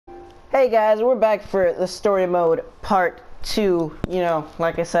Hey guys, we're back for the story mode part 2. You know,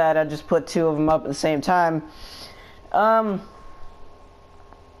 like I said, I just put 2 of them up at the same time. So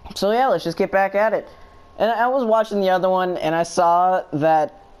yeah, let's just get back at it. And I was watching the other one, and I saw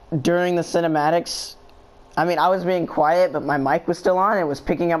that during the cinematics, I mean, I was being quiet, but my mic was still on. It was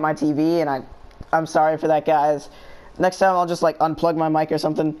picking up my TV, and I'm sorry for that, guys. Next time, I'll just, like, unplug my mic or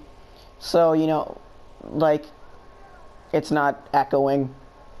something. So, you know, like, it's not echoing.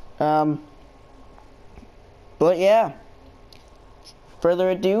 But yeah, further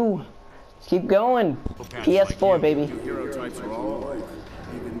ado, let's keep going. PS4, baby. You're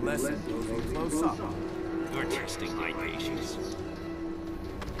testing my patience.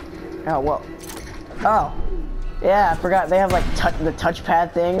 Oh, whoa. Oh, yeah, I forgot. They have, like, the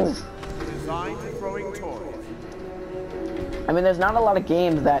touchpad things. Designed for throwing toys. I mean, there's not a lot of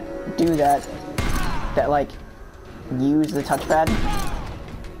games that do that, like, use the touchpad.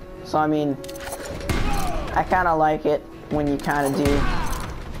 So, I mean, I kind of like it when you kind of do.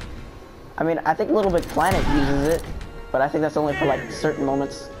 I mean, I think Little Big Planet uses it, but I think that's only for, like, certain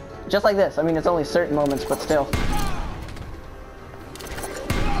moments. Just like this. I mean, it's only certain moments, but still.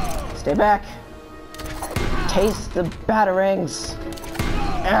 Stay back. Taste the batarangs.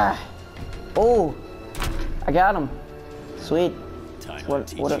 Ah. Oh, I got him. Sweet.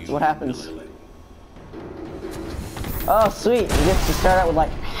 What happens? Oh, sweet. He gets to start out with,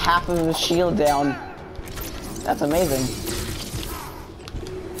 like, half of his shield down. That's amazing.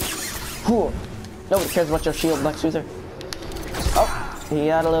 Cool. Nobody cares about your shield, Lex Luthor. Oh, he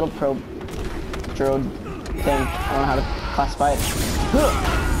had a little probe drone thing. I don't know how to classify it.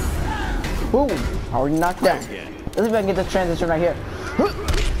 Boom. Already knocked down. Let's see if I can get this transition right here.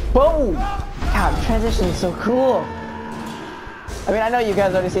 Boom. God, the transition is so cool. I mean, I know you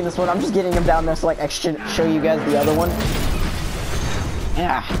guys already seen this one. I'm just getting him down there so, like, I should show you guys the other one.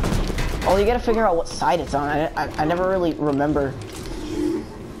 Yeah. Oh, you gotta figure out what side it's on. I never really remember.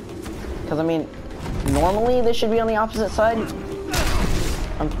 Because, I mean, normally they should be on the opposite side.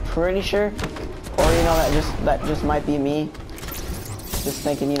 I'm pretty sure. Or, you know, that just might be me. Just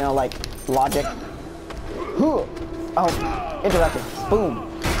thinking, you know, like, logic. Oh, interrupted. Boom.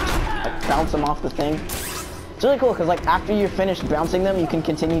 Like, bounce them off the thing. It's really cool because, like, after you're finished bouncing them, you can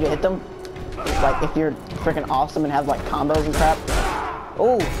continue to hit them. Like, if you're freaking awesome and have, like, combos and crap.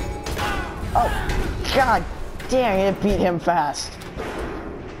 Oh, god damn, it beat him fast.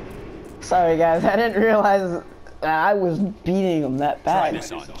 Sorry, guys, I didn't realize that I was beating him that bad. Try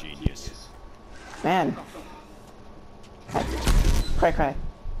this on, genius. Man. Cry.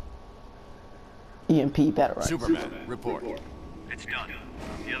 EMP battle. Superman, report. It's done.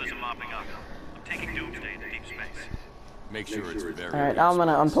 The others are mopping up. I'm taking Doomsday to deep space. Make sure it's very. Alright, I'm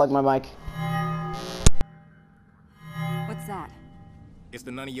gonna unplug my mic. What's that? It's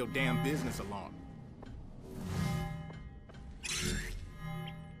the none of your damn business alarm.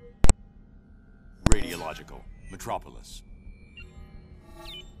 Radiological, Metropolis.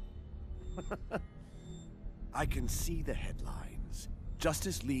 I can see the headlines.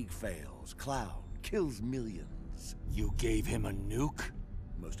 Justice League fails. Clown kills millions. You gave him a nuke?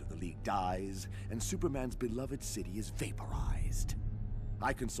 Most of the League dies, and Superman's beloved city is vaporized.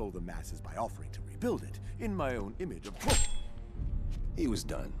 I console the masses by offering to rebuild it in my own image of... He was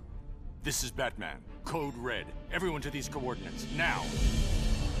done. This is Batman. Code Red. Everyone to these coordinates, now!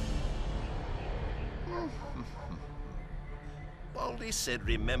 Baldy said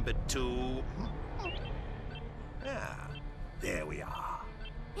remember to... Ah, there we are.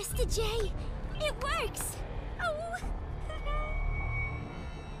 Mr. J, it works! Oh!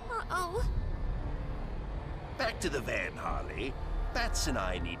 Uh-oh. Back to the van, Harley. Bats and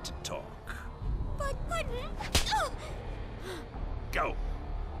I need to talk. But, oh. Go!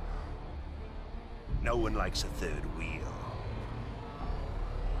 No one likes a third wheel.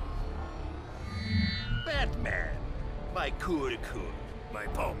 Batman! My coup de coeur. My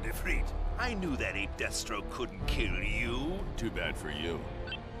pomme de frite. I knew that ape Deathstroke couldn't kill you. Too bad for you.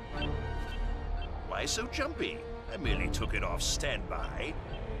 Why so jumpy? I merely took it off standby.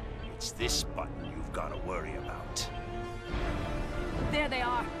 It's this button you've got to worry about. There they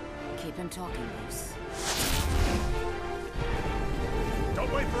are. Keep him talking, Bruce.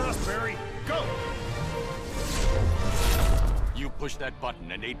 Don't wait for us, Barry. Go! You push that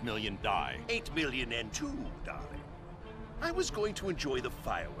button and 8 million die. 8 million and 2, darling. I was going to enjoy the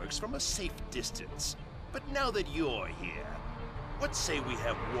fireworks from a safe distance. But now that you're here, what say we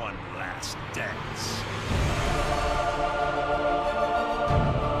have one last dance?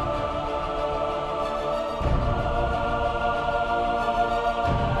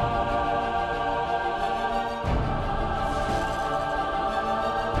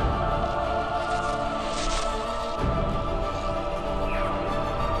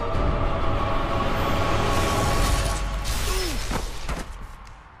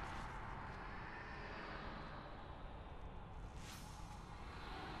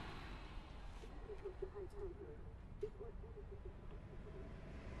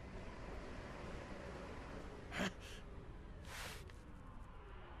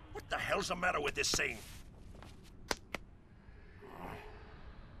 What the hell's the matter with this thing?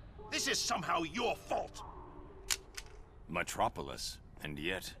 This is somehow your fault. Metropolis, and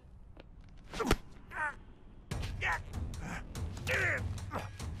yet...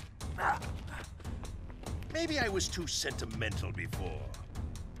 Maybe I was too sentimental before.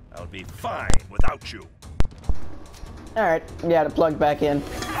 I'll be fine without you. Alright, yeah, to plug back in.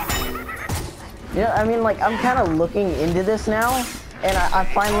 Yeah, I mean, like, I'm kind of looking into this now, and I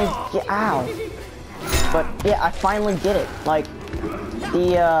finally get... Ow. But, yeah, I finally get it. Like,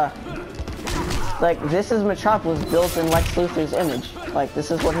 like, this is Metropolis built in Lex Luthor's image. Like, this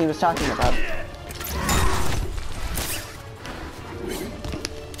is what he was talking about.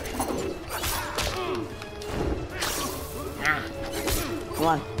 Come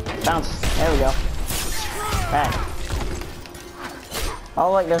on, bounce. There we go. Back.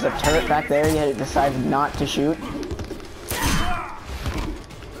 Oh, like, there's a turret back there, yet it decides not to shoot.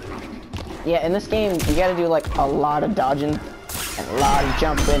 Yeah, in this game, you gotta do, like, a lot of dodging, and a lot of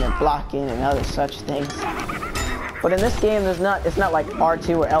jumping and blocking and other such things. But in this game, it's not like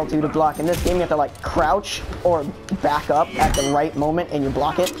R2 or L2 to block. In this game, you have to, like, crouch or back up at the right moment, and you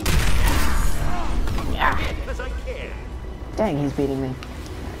block it. Yeah. Dang, he's beating me.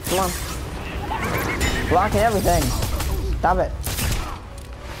 Come on. Blocking everything. Stop it.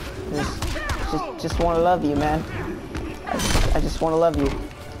 Just want to love you, man. I just want to love you.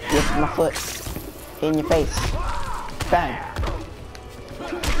 Lift my foot in your face. Bang.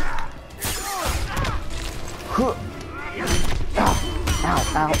 Ow,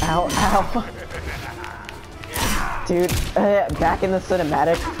 ow, ow, ow. Dude, back in the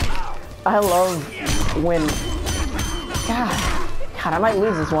cinematic, I love when... God, I might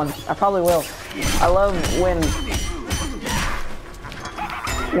lose this one. I probably will. I love when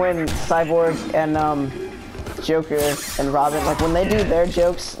Cyborg and Joker and Robin, like, when they do their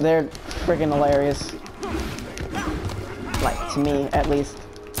jokes, they're freaking hilarious. Like, to me, at least.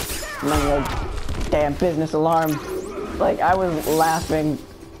 None of your damn business alarm. Like, I was laughing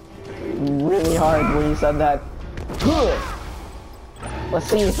really hard when you said that. Let's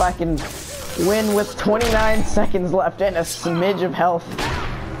see if I can win with 29 seconds left and a smidge of health.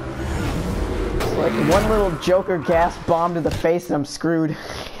 It's like one little Joker gas bomb to the face and I'm screwed.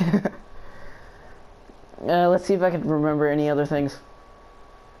 Let's see if I can remember any other things.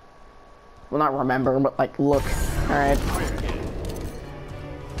 Well, not remember, but like look. Alright.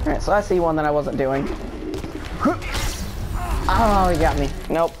 Alright, so I see one that I wasn't doing. Oh, he got me.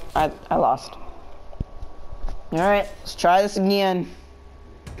 Nope, I lost. Alright, let's try this again.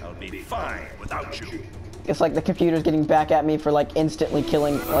 I'll be fine without you. It's like the computer's getting back at me for like instantly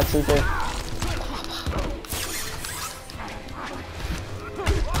killing Lex Luthor.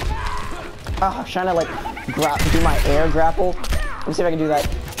 Oh, I was trying to like do my air grapple. Let me see if I can do that.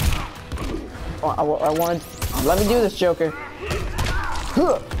 Oh, I wanted. Let me do this, Joker.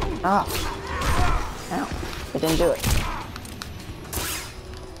 Ah. Ow. It didn't do it.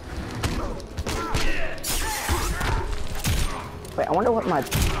 Wait, I wonder what my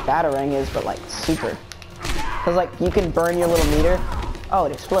Batarang is, but like super. Cause like you can burn your little meter. Oh,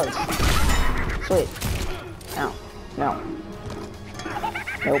 it explodes. Sweet. Ow. No.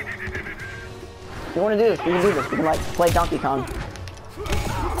 Nope. If you want to do this, we can do this. We can like play Donkey Kong.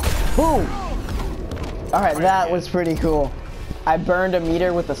 Boom! Alright, that was pretty cool. I burned a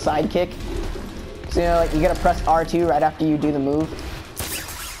meter with a sidekick. So you know, like you gotta press R2 right after you do the move.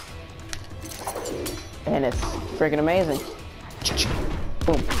 And it's freaking amazing.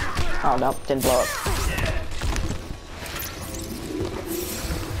 Boom. Oh no, didn't blow up.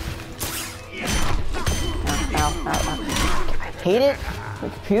 Ow, ow, ow, ow. I hate it. The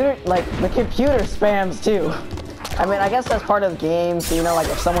computer, like, the computer spams too. I mean, I guess that's part of the game, so you know, like,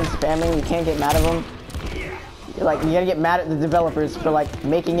 if someone's spamming, you can't get mad at them. Like, you gotta get mad at the developers for, like,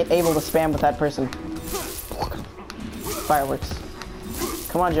 making it able to spam with that person. Fireworks.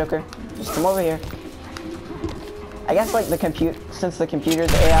 Come on, Joker. Just come over here. I guess, like, since the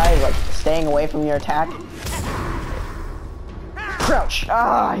computer's AI is, like, staying away from your attack. Crouch!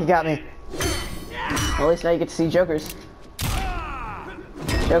 Ah, he got me. Well, at least now you get to see Joker's.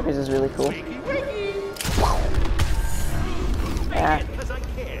 Joker's is really cool. Yeah.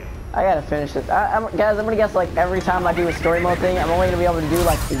 I gotta finish this. Guys, I'm gonna guess like every time I do a story mode thing, I'm only gonna be able to do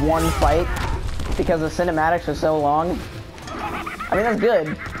like one fight because the cinematics are so long. I mean, that's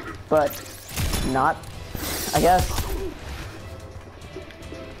good, but not, I guess.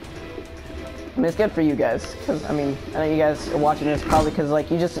 I mean, it's good for you guys, because, I mean, I know you guys are watching this probably because,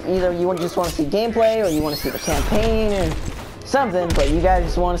 like, you just, either you just want to see gameplay, or you want to see the campaign, or something, but you guys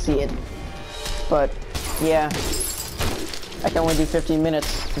just want to see it. But, yeah. I can only do 15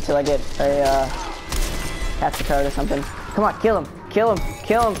 minutes until I get a, capture card or something. Come on, kill him! Kill him!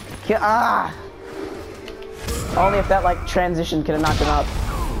 Kill him! Kill— ah! Only if that, like, transition could have knocked him out.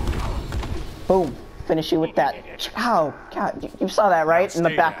 Boom. Finish you with that. Oh, God, you saw that, right? In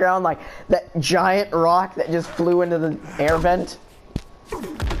the background, like, that giant rock that just flew into the air vent.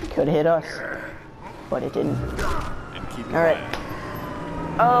 Could hit us, but it didn't. Alright.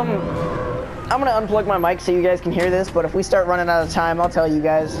 I'm gonna unplug my mic so you guys can hear this, but if we start running out of time, I'll tell you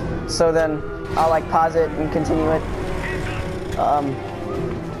guys. So then I'll, like, pause it and continue it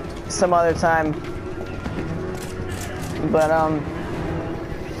some other time. But,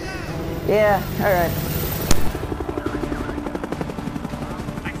 yeah, alright.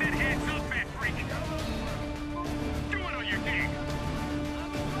 I said hands up, fat freak. Do it on your game.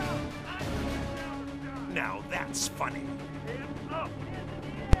 Now that's funny.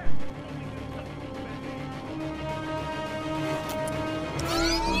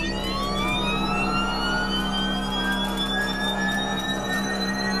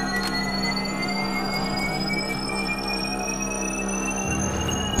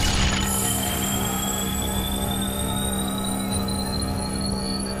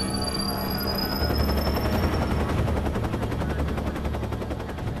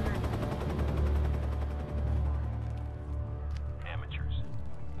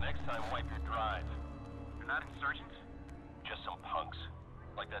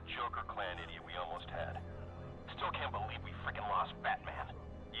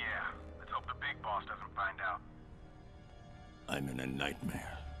 I'm in a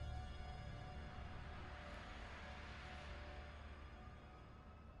nightmare.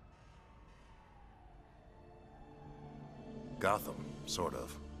 Gotham, sort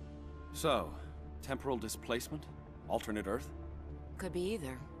of. So, temporal displacement? Alternate Earth? Could be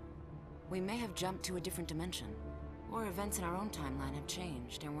either. We may have jumped to a different dimension. Or events in our own timeline have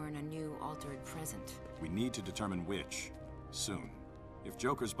changed, and we're in a new, altered present. We need to determine which. Soon. If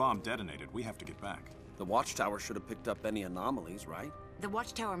Joker's bomb detonated, we have to get back. The Watchtower should have picked up any anomalies, right? The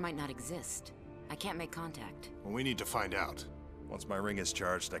Watchtower might not exist. I can't make contact. Well, we need to find out. Once my ring is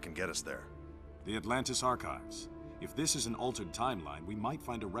charged, I can get us there. The Atlantis Archives. If this is an altered timeline, we might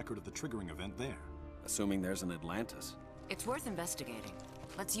find a record of the triggering event there. Assuming there's an Atlantis. It's worth investigating.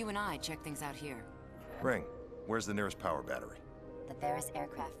 Let's you and I check things out here. Ring, where's the nearest power battery? The Ferris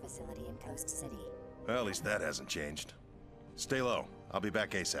Aircraft Facility in Coast City. Well, at least that hasn't changed. Stay low. I'll be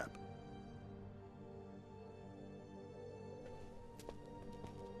back ASAP.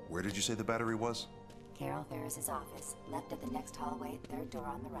 Where did you say the battery was? Carol Ferris's office. Left at the next hallway, third door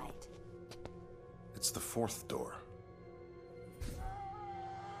on the right. It's the fourth door.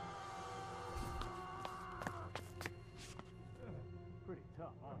 Pretty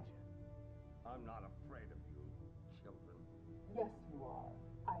tough, aren't you? I'm not afraid of you, children. Yes, you are.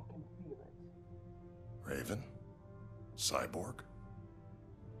 I can feel it. Raven? Cyborg?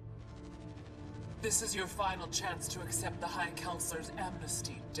 This is your final chance to accept the High Counselor's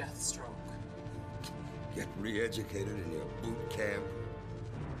amnesty, Deathstroke. Get re-educated in your boot camp?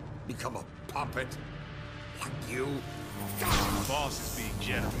 Become a puppet? Like you? The boss is being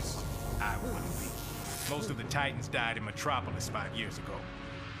generous. I wouldn't be. Most of the Titans died in Metropolis 5 years ago.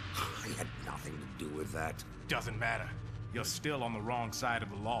 I had nothing to do with that. Doesn't matter. You're still on the wrong side of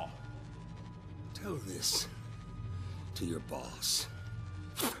the law. Tell this to your boss.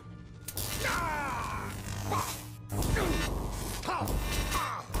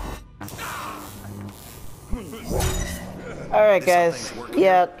 Alright guys,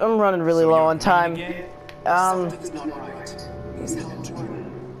 yeah, I'm running really low on time. Wait,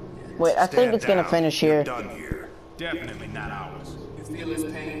 I think it's gonna finish here. Definitely not ours. You feel his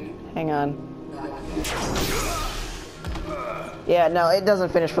pain? Hang on. Yeah, no, it doesn't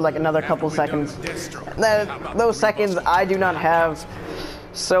finish for like another couple seconds. Those seconds I do not have.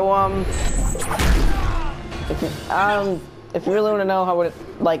 So, if you really want to know how it,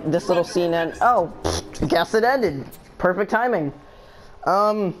 like, this little scene ended, oh, guess it ended. Perfect timing.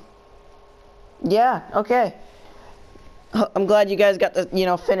 Yeah, okay. I'm glad you guys got to, you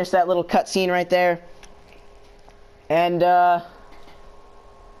know, finish that little cutscene right there. And,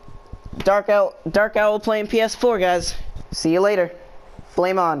 Dark Owl playing PS4, guys. See you later.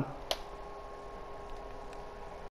 Flame on.